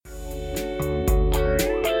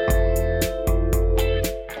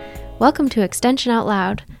Welcome to Extension Out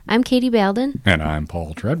Loud. I'm Katie Balden. And I'm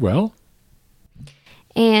Paul Treadwell.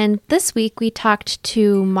 And this week we talked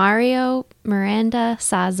to Miranda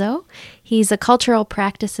Sazo. He's a cultural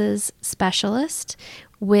practices specialist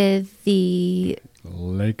with the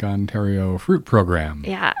Lake Ontario Fruit Program.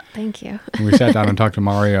 Yeah, thank you. We sat down and talked to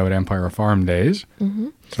Mario at Empire Farm Days. Mm-hmm.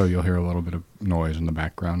 So you'll hear a little bit of noise in the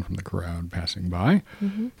background from the crowd passing by.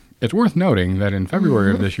 Mm-hmm. It's worth noting that in February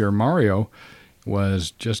of this year, Mario was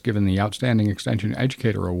just given the Outstanding Extension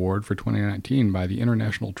Educator Award for 2019 by the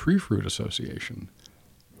International Tree Fruit Association.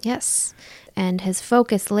 Yes, and his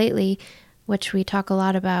focus lately, which we talk a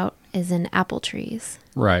lot about, is in apple trees.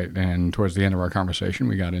 Right, and towards the end of our conversation,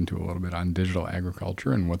 we got into a little bit on digital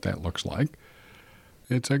agriculture and what that looks like.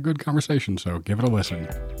 It's a good conversation, so give it a listen.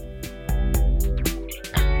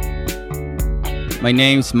 My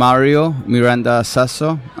name is Miranda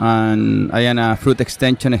Sazo, and I am a fruit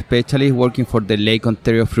extension specialist working for the Lake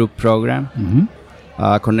Ontario Fruit Program,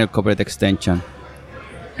 Cornell Corporate Extension.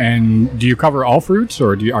 And do you cover all fruits,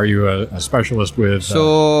 or are you a specialist with...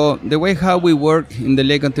 So the way how we work in the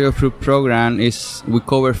Lake Ontario Fruit Program is we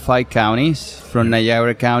cover 5 counties, from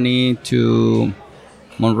Niagara County to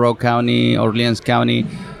Monroe County, Orleans County.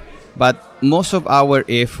 But most of our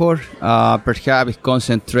effort perhaps is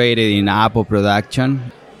concentrated in apple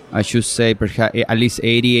production. I should say perhaps at least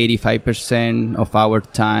 80-85% of our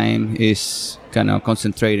time is kind of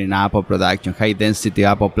concentrated in apple production, high-density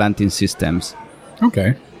apple planting systems.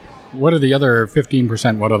 Okay. What are the other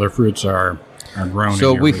 15%? What other fruits are grown?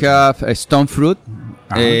 So we region? have a stone fruit,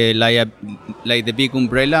 like the big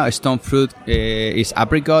umbrella. A stone fruit is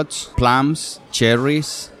apricots, plums,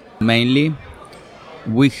 cherries, mainly.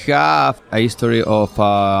 We have a history of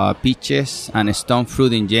peaches and stone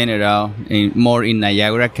fruit in general, more in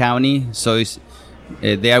Niagara County. So it's,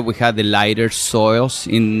 there we have the lighter soils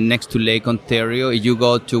next to Lake Ontario. If you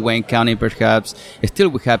go to Wayne County, perhaps, still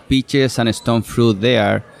we have peaches and stone fruit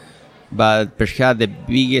there. But perhaps the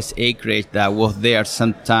biggest acreage that was there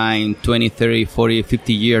sometime 20, 30, 40,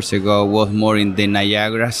 50 years ago was more in the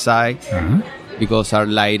Niagara side because our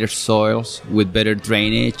lighter soils with better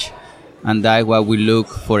drainage. And that's why we look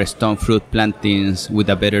for stone fruit plantings with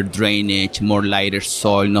a better drainage, more lighter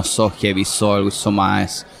soil, not so heavy soil with so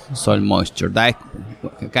much soil moisture. That's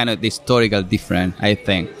kind of the historical difference, I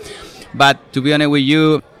think. But to be honest with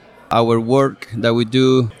you, our work that we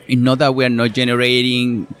do is not that we are not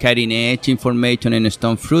generating cutting-edge information in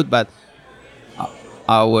stone fruit, but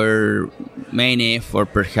our main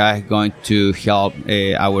effort perhaps is going to help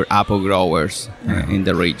our apple growers in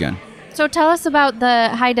the region. So tell us about the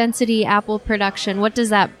high-density apple production. What does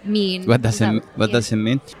that mean? What does it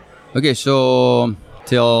mean? Okay, so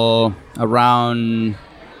till around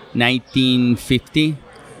 1950,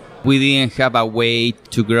 we didn't have a way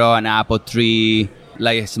to grow an apple tree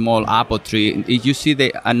like a small apple tree. If you see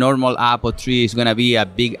a normal apple tree is going to be a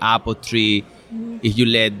big apple tree if you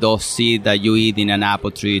let those seeds that you eat in an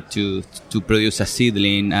apple tree to produce a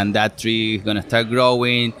seedling, and that tree is going to start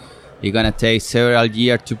growing. It's going to take several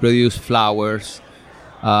years to produce flowers.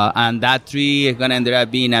 And that tree is going to end up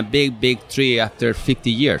being a big, big tree after 50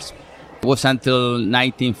 years. It was until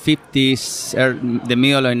 1950s, the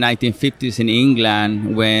middle of 1950s in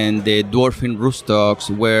England, when the dwarfing rootstocks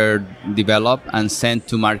were developed and sent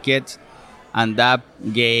to market. And that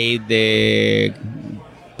gave the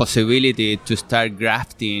possibility to start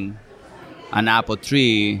grafting an apple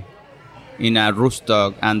tree in a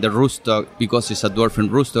rootstock, and the rootstock, because it's a dwarfing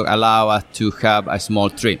rootstock, allow us to have a small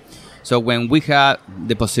tree. So when we have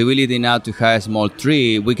the possibility now to have a small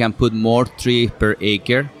tree, we can put more trees per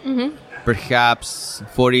acre. Mm-hmm. Perhaps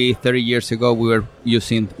 40, 30 years ago, we were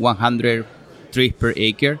using 100 trees per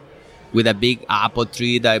acre with a big apple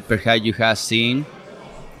tree that perhaps you have seen.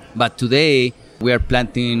 But today, we are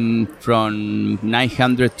planting from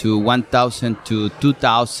 900 to 1,000 to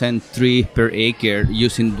 2,000 trees per acre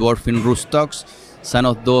using dwarfing rootstocks. Some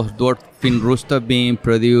of those dwarfing rootstocks being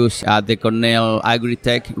produced at the Cornell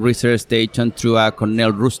Agritech Research Station through a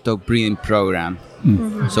Cornell rootstock breeding program.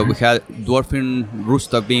 Mm-hmm. So we have dwarfing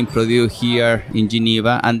rootstock being produced here in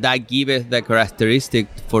Geneva, and that gives us the characteristic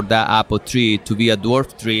for that apple tree to be a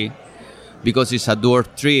dwarf tree. Because it's a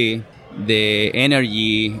dwarf tree, the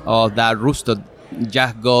energy of that rootstock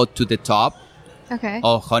just go to the top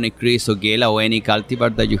of Honeycrisp or Gala or any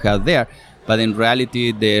cultivar that you have there. But in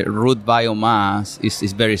reality, the root biomass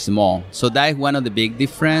is very small. So that is one of the big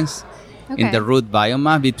difference in the root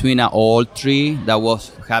biomass between an old tree that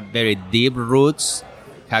have very deep roots,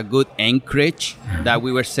 have good anchorage that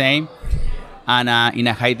we were saying, and in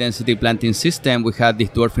a high-density planting system, we have this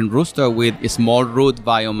dwarfing rootstock with a small root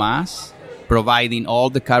biomass providing all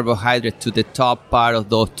the carbohydrate to the top part of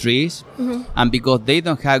those trees. And because they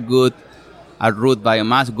don't have good root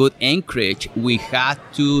biomass, good anchorage, we had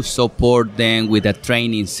to support them with a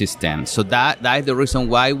training system. So that is the reason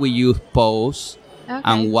why we use posts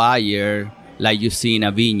and wire like you see in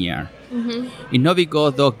a vineyard. It's not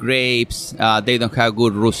because those grapes, they don't have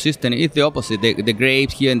good root system. It's the opposite. The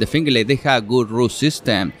grapes here in the Finger Lakes, they have good root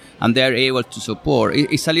system and they're able to support.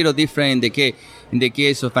 It's a little different in the case. In the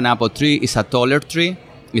case of an apple tree, it's a taller tree.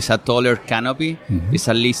 It's a taller canopy. It's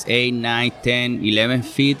at least 8, 9, 10, 11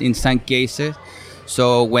 feet in some cases.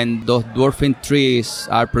 So when those dwarfing trees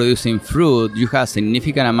are producing fruit, you have a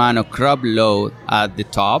significant amount of crop load at the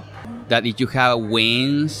top. That if you have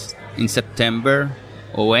winds in September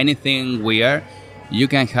or anything weird, you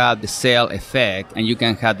can have the cell effect and you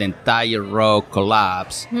can have the entire row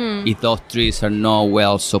collapse if those trees are not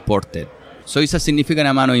well supported. So it's a significant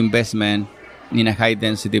amount of investment in a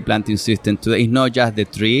high-density planting system today. It's not just the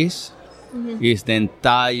trees, it's the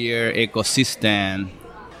entire ecosystem.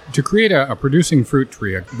 To create a producing fruit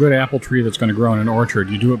tree, a good apple tree that's going to grow in an orchard,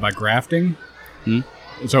 you do it by grafting?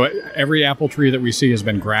 So every apple tree that we see has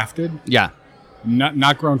been grafted? Yeah.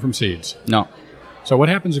 Not grown from seeds? No. So what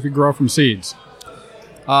happens if you grow from seeds?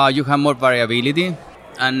 You have more variability,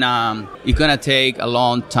 and it's going to take a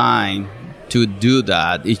long time to do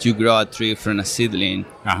that if you grow a tree from a seedling.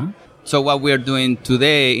 So what we're doing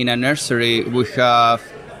today in a nursery, we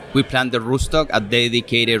plant the rootstock, a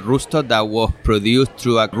dedicated rootstock that was produced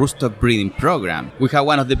through a rootstock breeding program. We have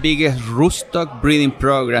one of the biggest rootstock breeding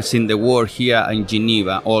programs in the world here in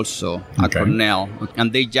Geneva also, at Cornell.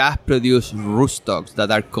 And they just produce rootstocks that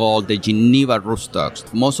are called the Geneva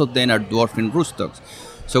rootstocks. Most of them are dwarfing rootstocks.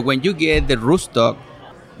 So when you get the rootstock,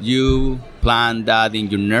 you plant that in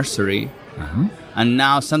your nursery. And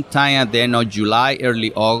now sometime at the end of July,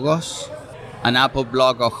 early August, an apple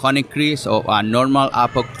block of Honeycrisp or a normal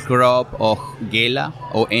apple crop of Gela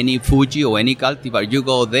or any Fuji or any cultivar, you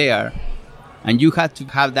go there and you have to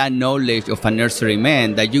have that knowledge of a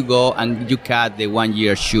nurseryman that you go and you cut the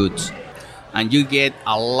 1-year shoots. And you get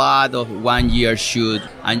a lot of 1-year shoots.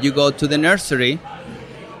 And you go to the nursery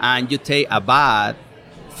and you take a bud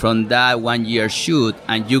from that 1-year shoot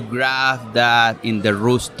and you graft that in the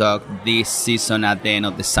rootstock this season at the end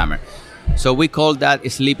of the summer. So we call that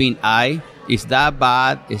sleeping eye. It's that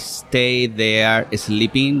bud, stay there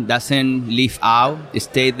sleeping, doesn't leave out,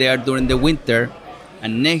 stay there during the winter.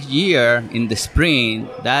 And next year in the spring,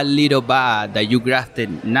 that little bud that you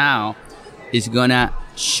grafted now is going to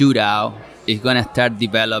shoot out. It's going to start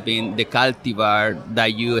developing the cultivar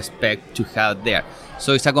that you expect to have there.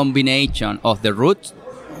 So it's a combination of the roots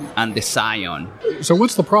and the scion. So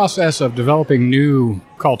what's the process of developing new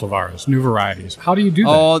cultivars, new varieties? How do you do that?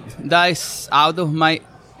 Oh, that is out of my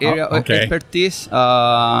area of expertise.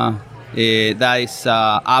 That is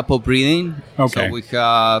apple breeding. So we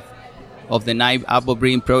have, of the 9 apple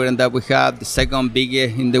breeding program that we have, the second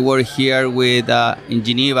biggest in the world here with in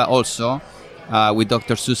Geneva also, with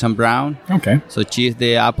Dr. Susan Brown. So she's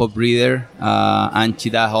the apple breeder, and she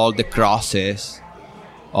does all the crosses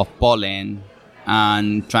of pollen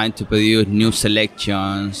and trying to produce new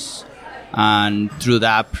selections. And through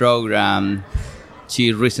that program,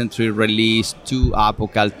 she recently released 2 apple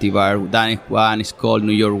cultivars. One is called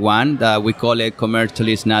New York 1, that we call it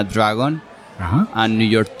commercially Snapdragon. And New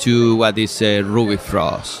York 2, what is Ruby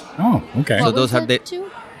Frost. So those are the 2?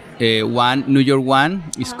 New York 1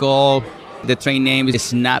 is called, the train name is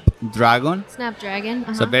Snapdragon. Snapdragon.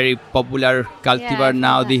 It's a very popular cultivar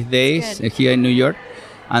now these days here in New York.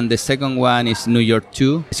 And the second one is New York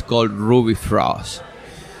 2. It's called Ruby Frost.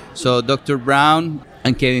 So Dr. Brown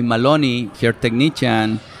and Kevin Maloney, her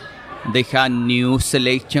technician, they have new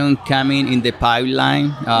selection coming in the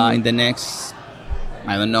pipeline in the next,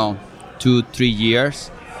 2-3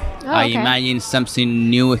 years. I imagine something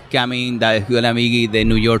new is coming that is going to be the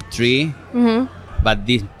New York 3. But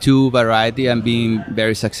these 2 varieties have been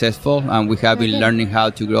very successful, and we have been learning how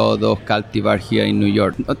to grow those cultivars here in New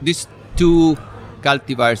York. These 2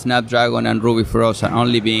 cultivars, Snapdragon and Ruby Frost, are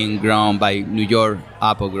only being grown by New York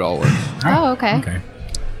apple growers. Okay.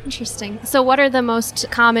 Interesting. So what are the most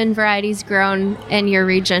common varieties grown in your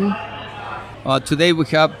region? Today we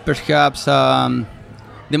have perhaps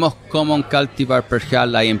the most common cultivar,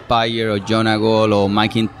 perhaps like Empire or Jonagold or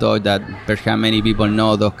Macintosh, that perhaps many people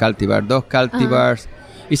know those cultivars. Those cultivars,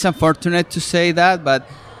 it's unfortunate to say that, but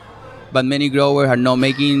many growers are not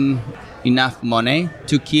making enough money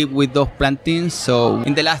to keep with those plantings. So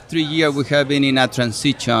in the last 3 years, we have been in a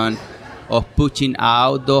transition of pushing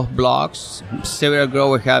out those blocks. Several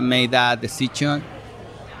growers have made that decision.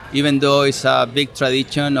 even though it's a big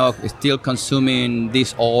tradition of still consuming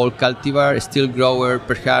this old cultivar, still growers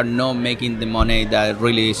perhaps not making the money that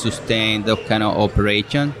really sustain those kind of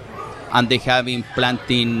operation. And they have been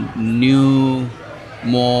planting new,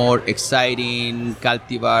 more exciting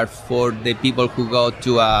cultivar for the people who go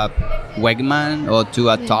to a Wegman or to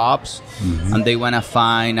a Tops, and they want to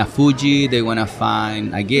find a Fuji, they want to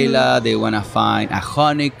find a Gela, they want to find a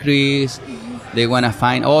Honeycrisp, they want to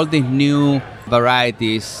find all these new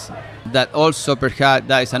varieties that also perhaps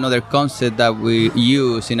that is another concept that we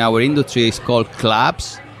use in our industry. It's called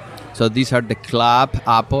clubs. So these are the club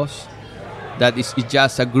apples. That is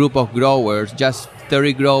just a group of growers, just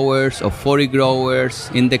 30 growers or 40 growers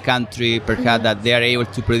in the country, perhaps that they are able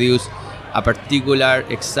to produce a particular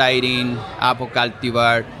exciting apple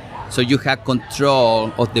cultivar. So you have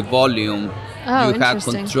control of the volume, you have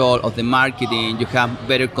control of the marketing, you have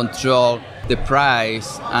better control of the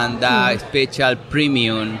price, and that special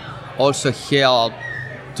premium also help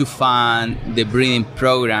to fund the breeding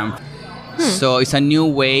program. So it's a new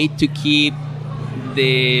way to keep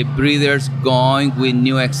the breeders going with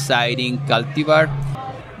new exciting cultivar.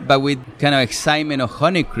 But with kind of excitement of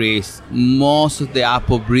Honeycrisp, most of the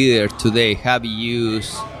apple breeders today have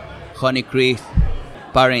used Honeycrisp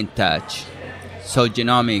parentage. So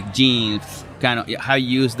genomic genes kind of have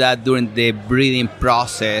used that during the breeding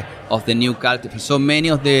process of the new cultivar. So many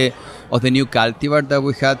of the new cultivar that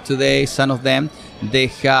we have today, some of them, they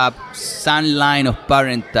have some line of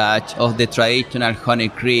parentage of the traditional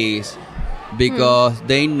Honeycrisp, because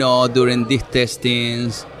they know during these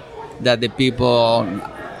testings that the people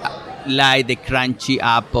like the crunchy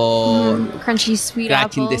apple, crunchy sweet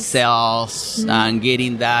scratching apples. the cells and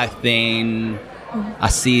getting that thing,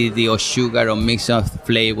 acidity or sugar or mix of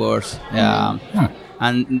flavors.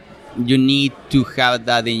 And you need to have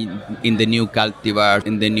that in the new cultivar,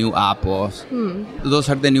 in the new apples. Those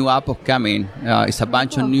are the new apples coming. It's a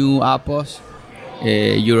bunch of new apples.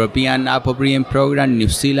 European apple breeding program, New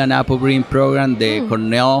Zealand apple breeding program, the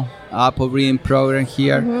Cornell apple breeding program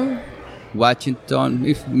here,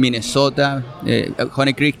 Washington, Minnesota.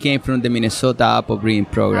 Honeycrisp came from the Minnesota apple breeding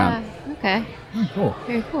program. Okay. Cool.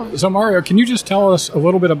 Very cool. So Mario, can you just tell us a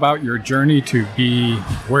little bit about your journey to be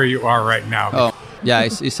where you are right now? Oh, yeah,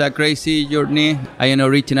 it's a crazy journey. I am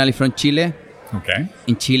originally from Chile. Okay.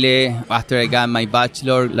 In Chile, after I got my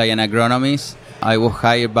bachelor, like an agronomist, I was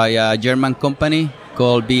hired by a German company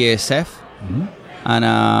called BASF.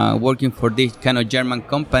 And working for this kind of German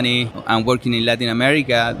company and working in Latin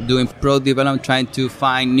America, doing product development, trying to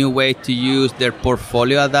find new ways to use their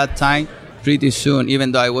portfolio at that time. Pretty soon,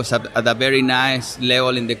 even though I was at a very nice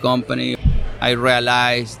level in the company, I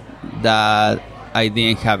realized that I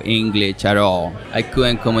didn't have English at all. I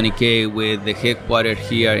couldn't communicate with the headquarters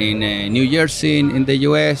here in New Jersey in the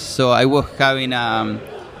US, so I was having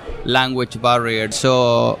language barrier.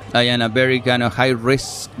 So I am a very kind of high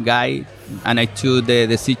risk guy, and I took the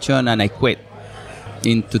decision and I quit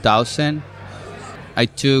in 2000. I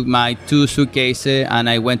took my 2 suitcases and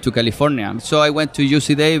I went to California. So I went to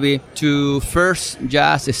UC Davis to first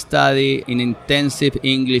just study an intensive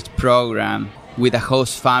English program with a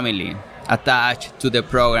host family attached to the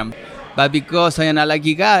program. But because I am a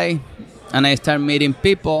lucky guy and I started meeting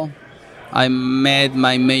people, I met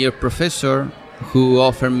my major professor who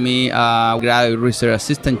offered me a graduate research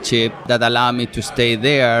assistantship that allowed me to stay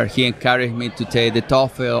there. He encouraged me to take the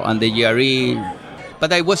TOEFL and the GRE.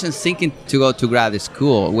 But I wasn't thinking to go to grad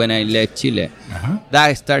school when I left Chile.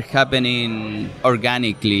 That started happening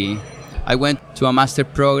organically. I went to a master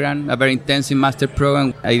program, a very intensive master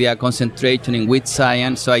program. I did a concentration in wheat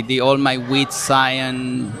science. So I did all my wheat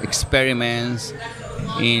science experiments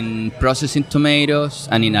in processing tomatoes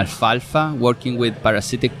and in alfalfa, working with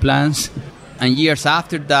parasitic plants. And years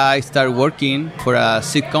after that, I started working for a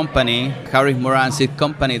seed company, Harris Moran Seed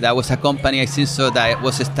Company. That was a company I see so that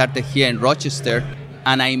was started here in Rochester.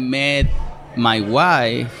 And I met my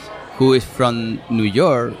wife, who is from New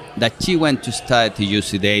York, that she went to study to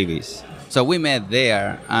UC Davis. So we met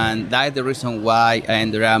there, and that's the reason why I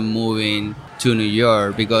ended up moving to New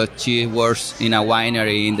York, because she works in a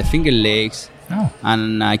winery in the Finger Lakes.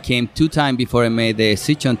 And I came 2 times before I made the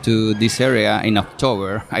decision to this area in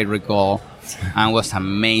October, I recall. And it was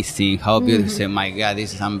amazing how beautiful. My God,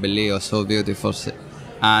 this is unbelievable, so beautiful.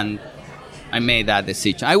 And I made that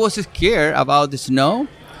decision. I was scared about the snow.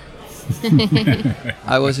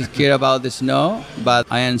 But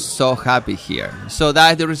I am so happy here. So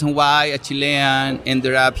that's the reason why a Chilean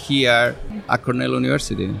ended up here at Cornell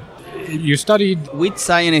University. You studied wheat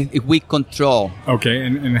science is wheat control. Okay,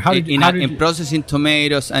 and how did you in processing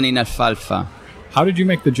tomatoes and in alfalfa. How did you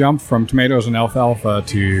make the jump from tomatoes and alfalfa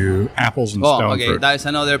to apples and stone okay, fruit? that's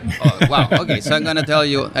another. Wow. Okay, so I'm gonna tell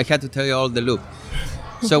you. I had to tell you all the loop.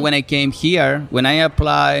 So when I came here, when I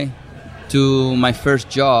applied to my first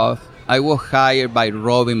job, I was hired by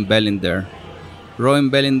Robin Bellender.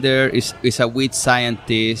 Robin Bellender is a wheat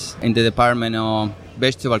scientist in the Department of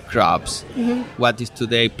Vegetable Crops, what is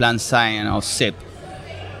today Plant Science or SIP.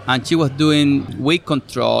 And she was doing weed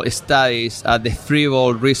control studies at the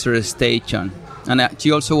Freehold Research Station. And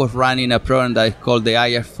she also was running a program that is called the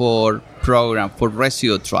IR4 program for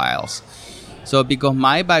residue trials. So because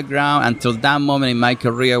my background until that moment in my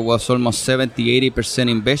career was almost 70-80%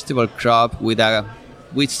 in vegetable crop with a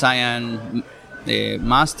wheat science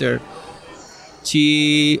master,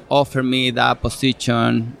 she offered me that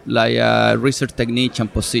position, like a research technician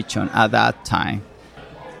position at that time.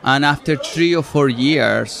 And after 3 or 4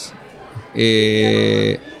 years,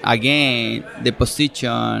 again, the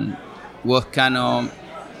position was kind of,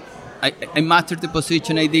 I mastered the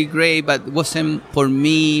position, I did great, but it wasn't for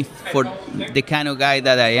me, for the kind of guy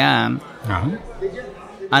that I am. Uh-huh.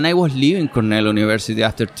 And I was leaving Cornell University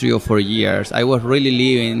after 3 or 4 years. I was really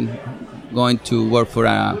leaving, going to work for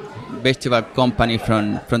a vegetable company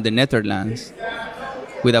from the Netherlands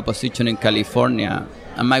with a position in California.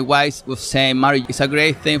 And my wife was saying, Mario, it's a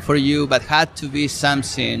great thing for you, but had to be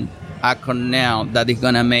something at Cornell that is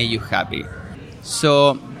going to make you happy.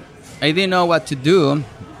 So I didn't know what to do.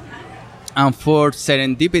 And for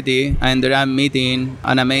serendipity, I ended up meeting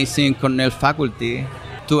an amazing Cornell faculty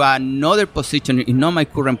to another position. It's not my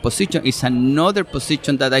current position. It's another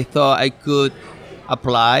position that I thought I could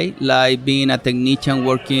apply, like being a technician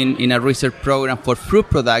working in a research program for fruit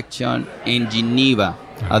production in Geneva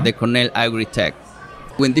at the Cornell Agri-Tech.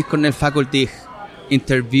 When this Cornell faculty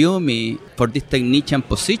interviewed me for this technician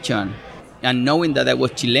position, and knowing that I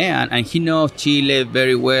was Chilean, and he knows Chile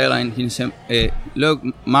very well, and he said, look,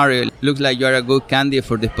 Mario, looks like you're a good candidate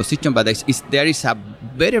for this position, but there is a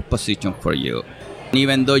better position for you.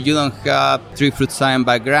 Even though you don't have tree fruit science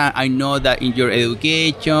background, I know that in your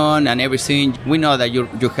education and everything, we know that you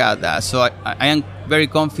have that. So I am very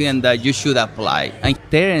confident that you should apply. And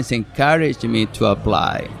Terence encouraged me to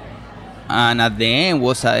apply. And at the end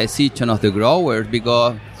was a decision of the growers,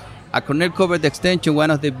 because at Cornell Covered Extension, one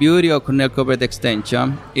of the beauty of Cornell Covered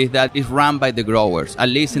Extension is that it's run by the growers. At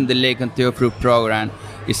least in the Lake Ontario Fruit Program,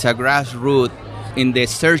 it's a grassroots. In the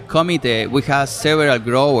search committee, we have several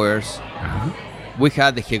growers. We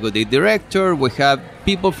have the executive director, we have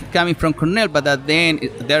people coming from Cornell, but at the end,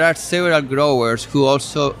 there are several growers who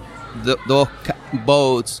also, those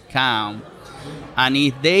votes count. And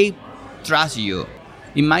if they trust you,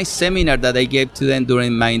 in my seminar that I gave to them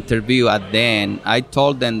during my interview at the end, I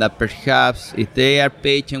told them that perhaps if they are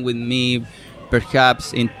patient with me,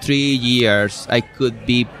 perhaps in 3 years, I could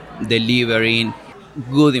be delivering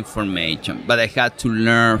good information, but I had to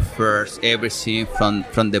learn first everything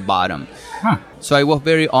from the bottom. So I was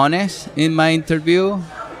very honest in my interview,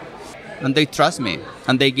 and they trust me,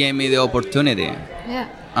 and they gave me the opportunity. Yeah.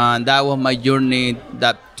 And that was my journey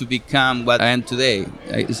to become what I am today.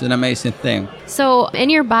 It's an amazing thing. So in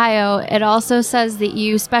your bio, it also says that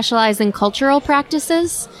you specialize in cultural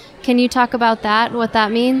practices. Can you talk about that, what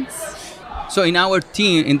that means? So in our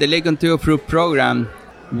team, in the Lake Ontario Fruit Program,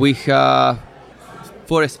 we have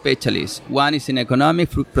 4 specialists. One is in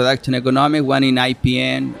economics, fruit production economics, one in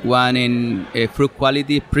IPN, one in fruit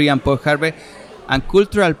quality, pre and post harvest, and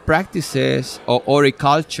cultural practices or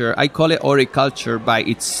horticulture. I call it horticulture by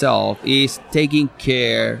itself, is taking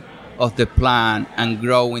care of the plant and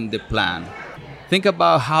growing the plant. Think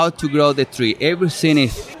about how to grow the tree. Everything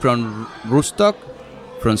is from rootstock,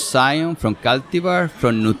 from scion, from cultivar,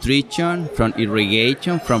 from nutrition, from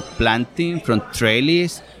irrigation, from planting, from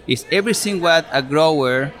trellis. It's everything what a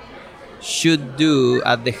grower should do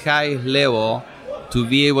at the highest level to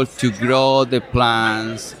be able to grow the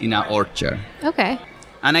plants in an orchard. Okay.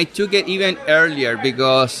 And I took it even earlier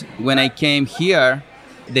because when I came here,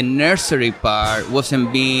 the nursery part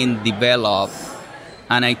wasn't being developed.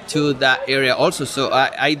 And I took that area also. So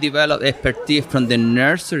I developed expertise from the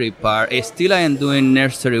nursery part. Still I am doing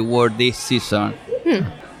nursery work this season.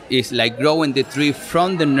 It's like growing the tree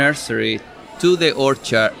from the nursery to the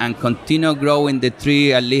orchard and continue growing the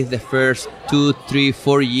tree at least the first 2, 3,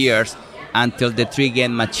 4 years until the tree get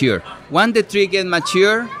mature. Once the tree get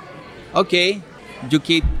mature, okay, you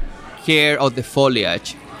keep care of the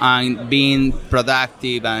foliage and being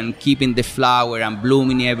productive and keeping the flower and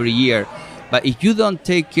blooming every year. But if you don't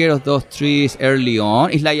take care of those trees early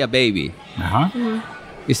on, it's like a baby.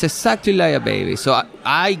 It's exactly like a baby. So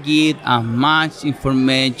I give as much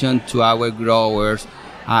information to our growers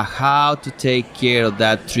how to take care of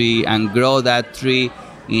that tree and grow that tree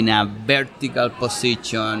in a vertical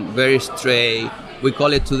position, very straight. We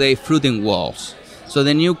call it today fruiting walls. So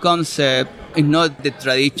the new concept is not the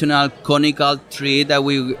traditional conical tree that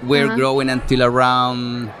we were growing until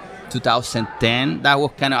around 2010. That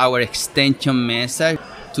was kind of our extension message.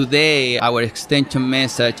 Today, our extension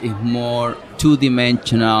message is more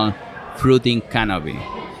two-dimensional fruiting canopy.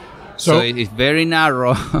 So it's very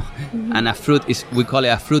narrow, and we call it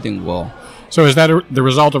a fruiting wall. So is that the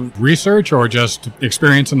result of research or just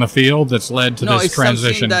experience in the field that's led to this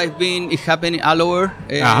transition? No, it's something that's happening all over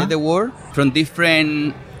the world from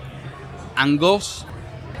different angles.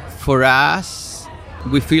 For us,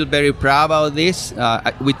 we feel very proud about this.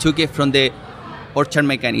 We took it from the orchard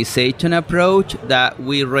mechanization approach that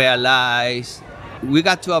we realized we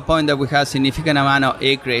got to a point that we had a significant amount of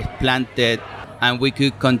acreage planted, and we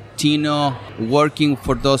could continue working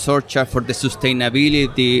for those orchards for the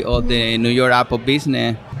sustainability of the New York apple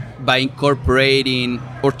business by incorporating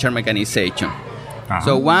orchard mechanization.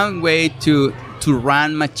 So one way to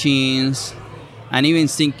run machines and even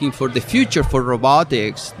thinking for the future for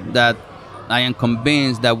robotics, that I am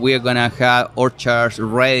convinced that we are going to have orchards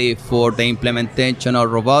ready for the implementation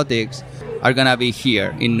of robotics are going to be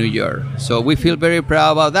here in New York. So we feel very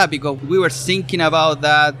proud about that because we were thinking about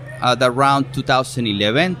that at around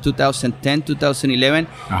 2011, 2010, 2011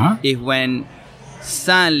 is when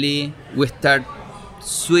suddenly we start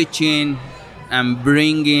switching and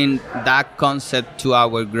bringing that concept to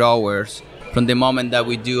our growers from the moment that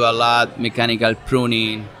we do a lot mechanical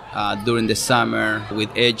pruning during the summer with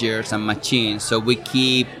edgers and machines. So we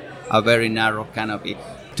keep a very narrow canopy.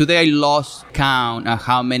 Today I lost count of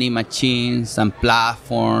how many machines and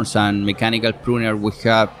platforms and mechanical pruner we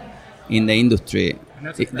have in the industry.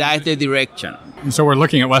 That's the direction. And so we're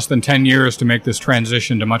looking at less than 10 years to make this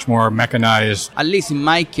transition to much more mechanized. At least in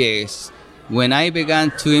my case, when I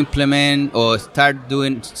began to implement or start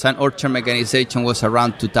doing some orchard mechanization was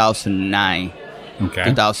around 2009,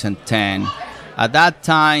 2010. At that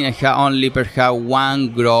time, I had only perhaps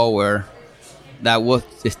one grower that was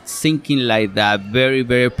thinking like that, very,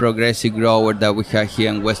 very progressive grower that we have here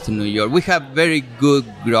in Western New York. We have very good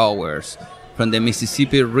growers from the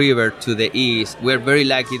Mississippi River to the east. We're very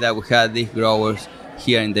lucky that we have these growers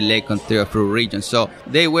here in the Lake Ontario fruit region. So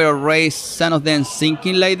they were raised, some of them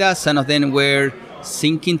thinking like that, some of them were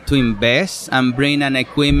thinking to invest and bring an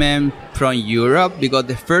equipment from Europe, because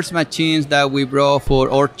the first machines that we brought for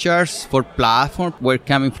orchards, for platform, were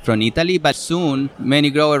coming from Italy. But soon,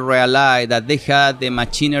 many growers realized that they had the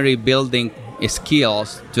machinery building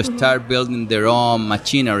skills to start building their own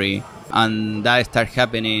machinery. And that started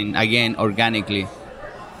happening again organically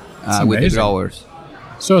with the growers.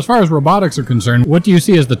 So as far as robotics are concerned, what do you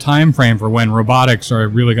see as the time frame for when robotics are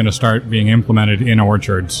really going to start being implemented in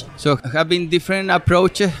orchards? So there have been different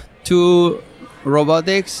approaches to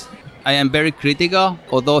robotics. I am very critical,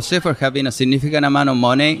 although efforts have been a significant amount of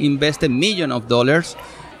money invested, millions of dollars.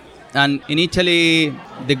 And initially,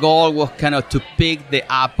 the goal was kind of to pick the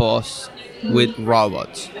apples with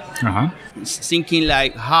robots. Thinking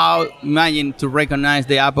like imagine to recognize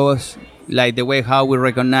the apples like the way how we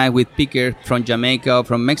recognize with pickers from Jamaica or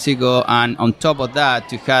from Mexico, and on top of that,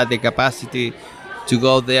 to have the capacity to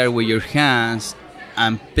go there with your hands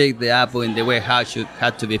and pick the apple in the way how it should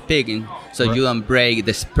have to be picked, so you don't break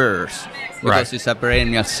the spurs, because it's a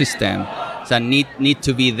perennial system. So need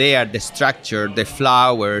to be there, the structure, the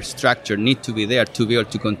flower structure need to be there to be able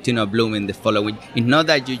to continue blooming the following. It's not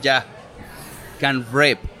that you just can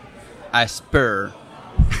rip a spur.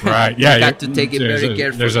 Right, yeah. You have to take it very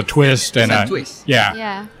carefully. There's a twist and a twist.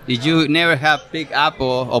 Yeah. If you never have big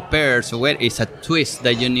apple or pears, it's a twist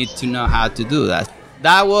that you need to know how to do that.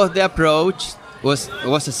 That was the approach. Was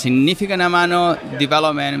a significant amount of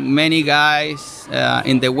development. Many guys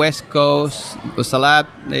in the West Coast, was a lot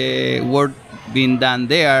work being done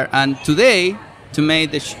there. And today, to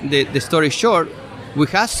make the story short, we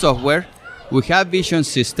have software, we have vision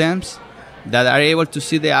systems that are able to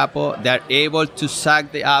see the apple, they are able to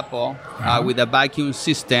suck the apple with a vacuum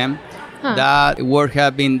system. That work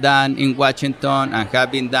has been done in Washington and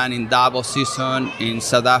have been done in double season in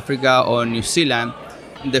South Africa or New Zealand.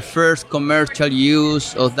 The first commercial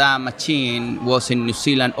use of that machine was in New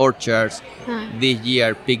Zealand orchards this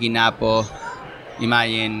year, picking apple,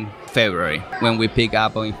 imagine February, when we pick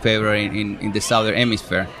apple in February in the Southern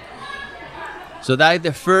Hemisphere. So that is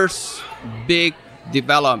the first big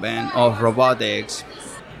development of robotics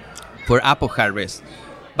for apple harvest.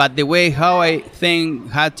 But the way how I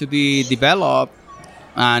think had to be developed,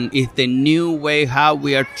 and it's the new way how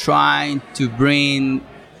we are trying to bring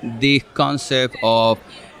this concept of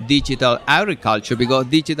digital agriculture, because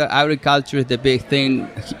digital agriculture is the big thing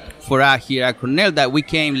for us here at Cornell, that we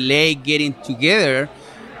came late getting together.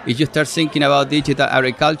 If you start thinking about digital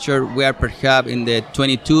agriculture, we are perhaps in the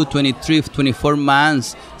 22, 23, 24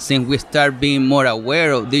 months since we start being more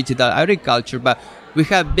aware of digital agriculture. But we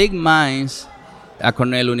have big minds at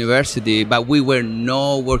Cornell University, but we were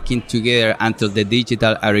not working together until the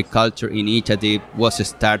digital agriculture initiative was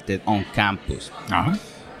started on campus. Uh-huh.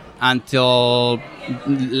 Until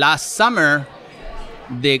last summer,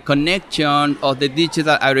 the connection of the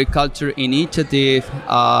digital agriculture initiative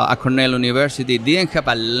at Cornell University didn't have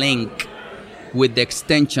a link with the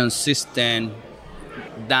extension system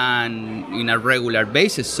done in a regular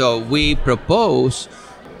basis. So we proposed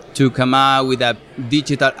to come out with a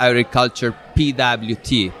digital agriculture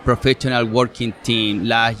PWT, professional working team,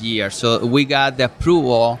 last year. So we got the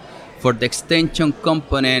approval for the extension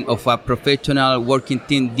component of a professional working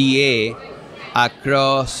team DA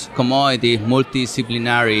across commodities,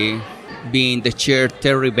 multidisciplinary, being the chair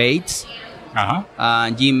Terry Bates,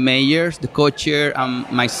 Jim Mayers, the co-chair, and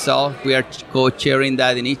myself. We are co-chairing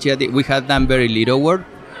that initiative. We have done very little work.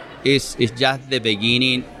 It's just the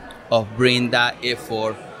beginning of bringing that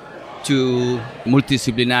effort to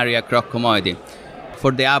multidisciplinary across commodity.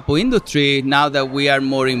 For the Apple industry, now that we are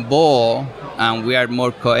more involved and we are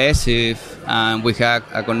more cohesive, and we have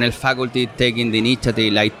a Cornell faculty taking the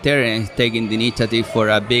initiative, like Terence taking the initiative for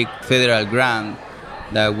a big federal grant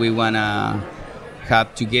that we want to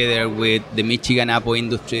have together with the Michigan Apple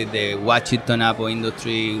industry, the Washington Apple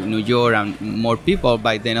industry, New York, and more people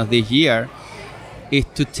by the end of this year, is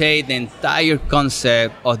to take the entire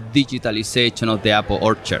concept of digitalization of the apple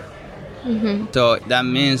orchard. Mm-hmm. So that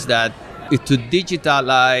means that it's to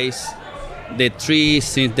digitalize the tree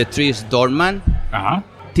since the tree is dormant,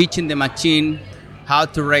 teaching the machine how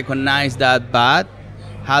to recognize that bud,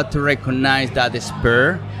 how to recognize that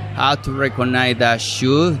spur, how to recognize that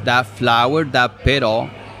shoot, that flower, that petal.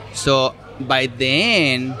 So by the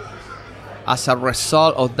end, as a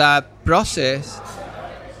result of that process,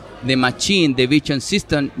 the machine, the vision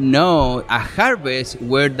system, know at harvest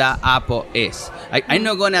where the apple is. I'm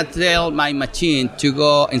not going to tell my machine to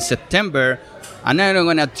go in September, and I'm not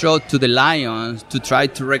going to throw to the lions to try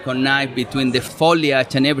to recognize between the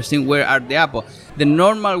foliage and everything where are the apple. The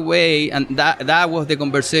normal way, and that was the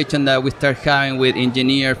conversation that we started having with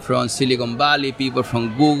engineers from Silicon Valley, people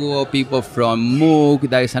from Google, people from Moog,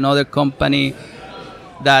 that is another company,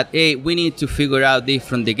 that, hey, we need to figure out this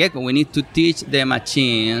from the get-go. We need to teach the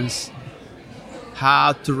machines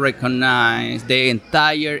how to recognize the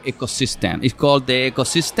entire ecosystem. It's called the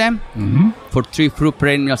ecosystem for tree fruit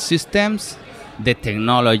perennial systems. The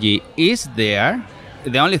technology is there.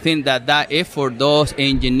 The only thing that effort, those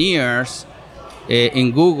engineers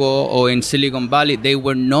in Google or in Silicon Valley, they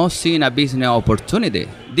were not seeing a business opportunity.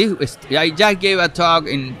 I just gave a talk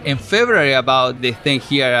in February about this thing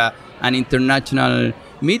here, an international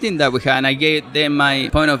meeting that we had, and I gave them my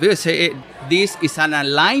point of view. Say, this is an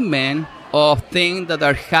alignment of things that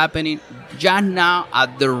are happening just now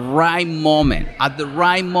at the right moment,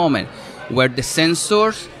 where the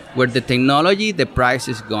sensors, where the technology, the price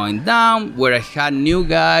is going down, where I had new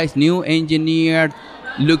guys, new engineers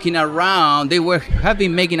looking around. They have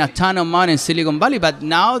been making a ton of money in Silicon Valley, but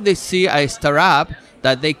now they see a startup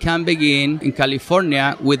that they can begin in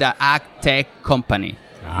California with an ag tech company.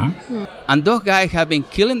 And those guys have been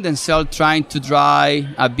killing themselves trying to drive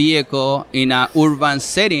a vehicle in an urban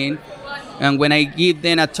setting. And when I give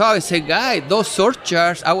them a talk, I say, guys, those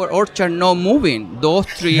orchards, our orchard not moving. Those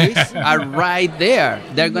trees are right there.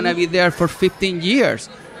 They're going to be there for 15 years.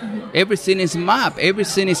 Everything is mapped.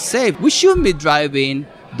 Everything is safe. We shouldn't be driving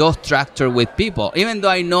those tractors with people. Even though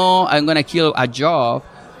I know I'm going to kill a job,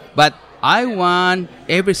 but I want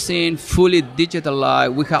everything fully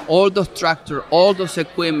digitalized. We have all those tractors, all those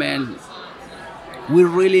equipment. We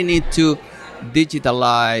really need to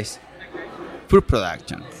digitalize food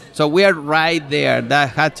production. So we are right there. That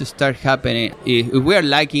had to start happening. If we are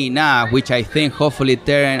lucky enough, which I think hopefully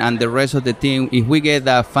Terence and the rest of the team, if we get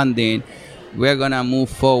that funding, we're going to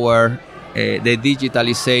move forward the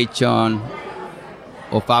digitalization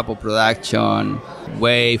of apple production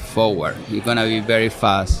way forward. It's going to be very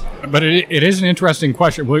fast. But it is an interesting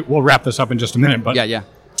question. We'll wrap this up in just a minute. But yeah.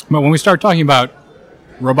 But when we start talking about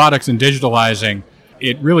robotics and digitalizing,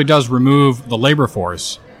 it really does remove the labor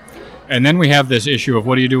force. And then we have this issue of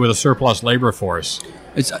what do you do with a surplus labor force?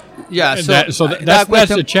 That's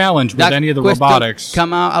a challenge with any of the robotics.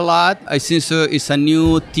 Come out a lot. I think so. It's a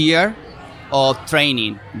new tier of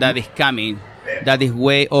training that is coming. That is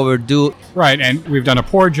way overdue. Right, and we've done a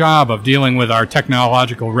poor job of dealing with our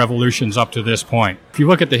technological revolutions up to this point. If you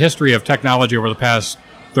look at the history of technology over the past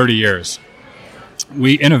 30 years.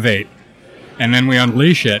 We innovate, and then we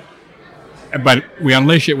unleash it, but we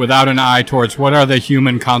unleash it without an eye towards what are the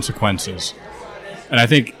human consequences. And I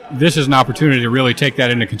think this is an opportunity to really take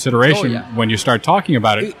that into consideration when you start talking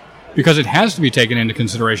about it, because it has to be taken into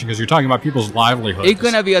consideration because you're talking about people's livelihoods. It's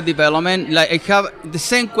going to be a development. Like I have the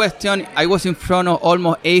same question. I was in front of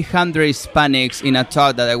almost 800 Hispanics in a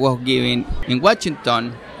talk that I was giving in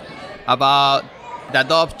Washington about the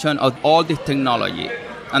adoption of all this technology.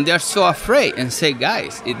 And they're so afraid and say,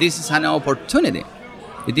 guys, this is an opportunity.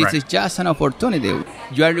 This is just an opportunity.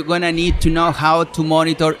 You are going to need to know how to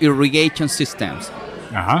monitor irrigation systems.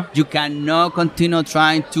 You cannot continue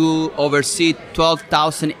trying to oversee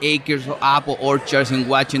 12,000 acres of apple orchards in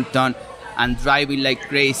Washington and driving like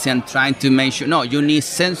crazy and trying to make sure. No, you need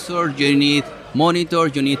sensors, you need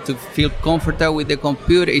monitors, you need to feel comfortable with the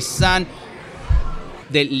computer. It's the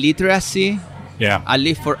literacy, at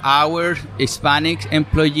least for our Hispanic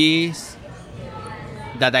employees,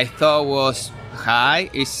 that I thought was high,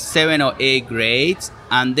 is 7 or 8 grades,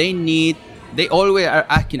 and they always are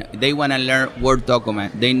asking, they want to learn Word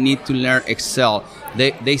document, they need to learn Excel.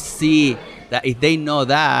 They see that if they know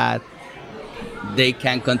that, they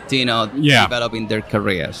can continue developing their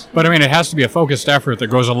careers. But I mean, it has to be a focused effort that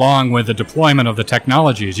goes along with the deployment of the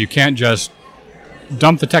technologies. You can't just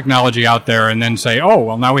dump the technology out there and then say, oh,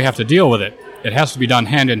 well, now we have to deal with it. It has to be done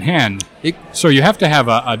hand in hand. So you have to have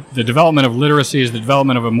the development of literacies, the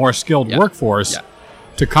development of a more skilled workforce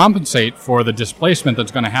to compensate for the displacement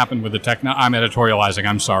that's going to happen with the I'm editorializing,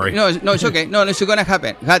 I'm sorry. No, it's okay. No, it's going to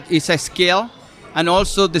happen. It's a skill. And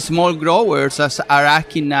also the small growers are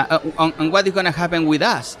asking, and what is going to happen with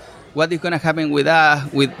us? What is going to happen with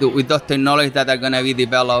us, with those technologies that are going to be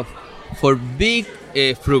developed for big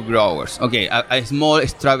fruit growers? Okay, a small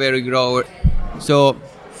strawberry grower. So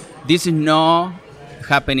this is not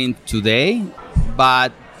happening today,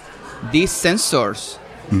 but these sensors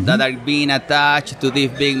that are being attached to these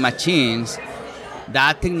big machines,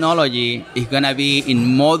 that technology is going to be in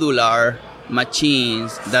modular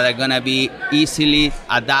machines that are going to be easily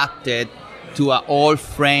adapted to an old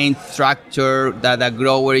frame tractor that a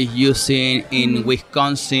grower is using in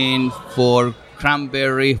Wisconsin for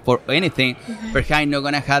cranberry, for anything. Perhaps not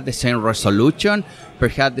going to have the same resolution.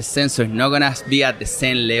 Perhaps the sensor is not going to be at the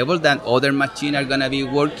same level that other machines are going to be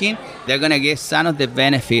working. They're going to get some of the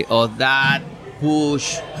benefit of that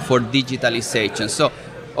push for digitalization. So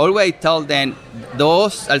always tell them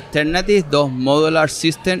those alternatives, those modular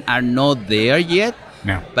systems are not there yet.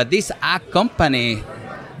 No. But this ag company,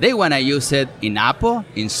 they want to use it in apple,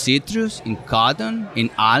 in citrus, in cotton, in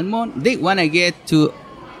almond. They want to get to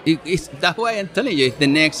that's why I'm telling you, it's the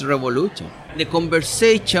next revolution. The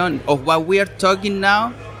conversation of what we are talking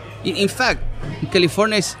now, in fact, in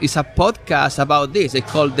California is a podcast about this.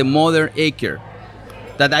 It's called The Modern Acre.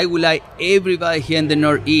 That I would like everybody here in the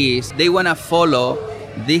Northeast, they want to follow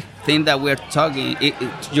this thing that we're talking.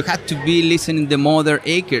 You have to be listening to The Modern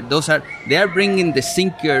Acre. They are bringing the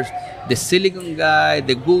thinkers, the Silicon guy,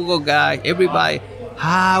 the Google guy, everybody.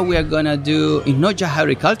 How we are going to do, it's not just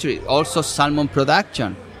agriculture, it's also salmon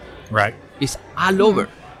production. Right. It's all over.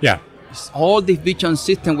 Yeah. It's all this vision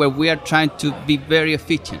system where we are trying to be very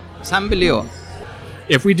efficient. It's unbelievable.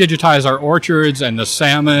 If we digitize our orchards and the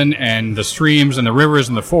salmon and the streams and the rivers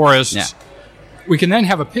and the forests, we can then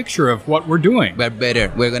have a picture of what we're doing. We're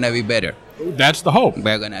better. We're going to be better. That's the hope.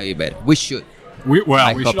 We're going to be better. We should. We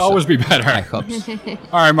should always be better. I hope so.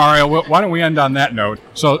 All right, Mario, why don't we end on that note?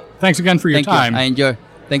 So thanks again for your time. I enjoy.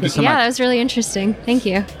 Thank you so much. Yeah, that was really interesting. Thank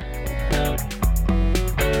you.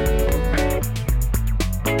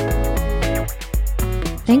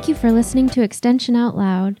 Thank you for listening to Extension Out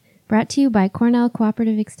Loud, brought to you by Cornell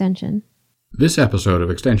Cooperative Extension. This episode of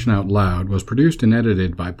Extension Out Loud was produced and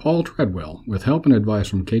edited by Paul Treadwell, with help and advice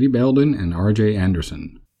from Katie Belden and R.J.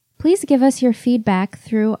 Anderson. Please give us your feedback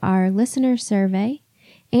through our listener survey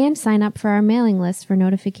and sign up for our mailing list for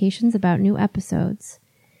notifications about new episodes.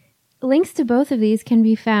 Links to both of these can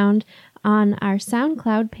be found on our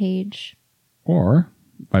SoundCloud page. Or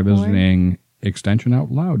by visiting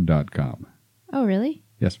extensionoutloud.com. Oh, really?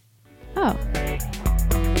 Yes. Oh.